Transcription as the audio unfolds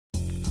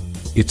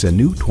It's a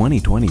new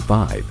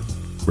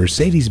 2025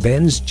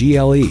 Mercedes-Benz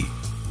GLE.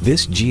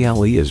 This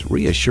GLE is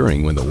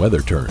reassuring when the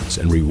weather turns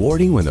and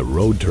rewarding when the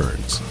road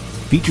turns.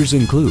 Features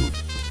include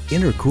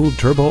intercooled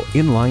turbo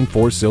inline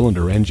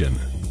 4-cylinder engine,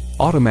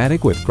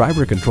 automatic with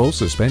driver control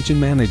suspension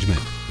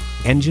management,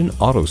 engine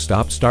auto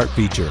stop start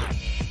feature,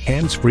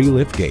 hands-free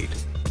liftgate,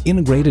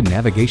 integrated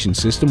navigation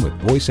system with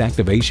voice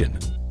activation,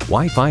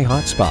 Wi-Fi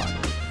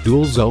hotspot,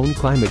 dual zone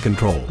climate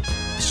control,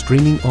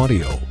 streaming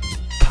audio,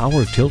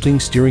 power tilting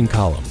steering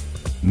column,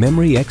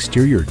 memory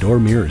exterior door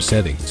mirror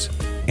settings,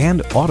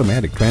 and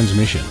automatic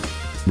transmission.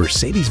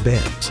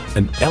 Mercedes-Benz,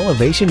 an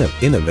elevation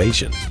of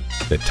innovation.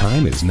 The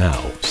time is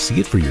now. See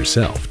it for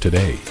yourself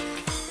today.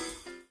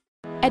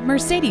 At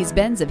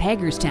Mercedes-Benz of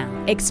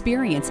Hagerstown,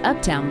 experience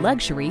uptown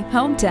luxury,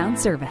 hometown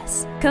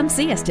service. Come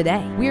see us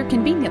today. We are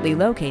conveniently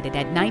located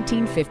at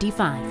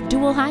 1955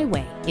 Dual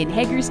Highway in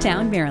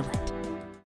Hagerstown, Maryland.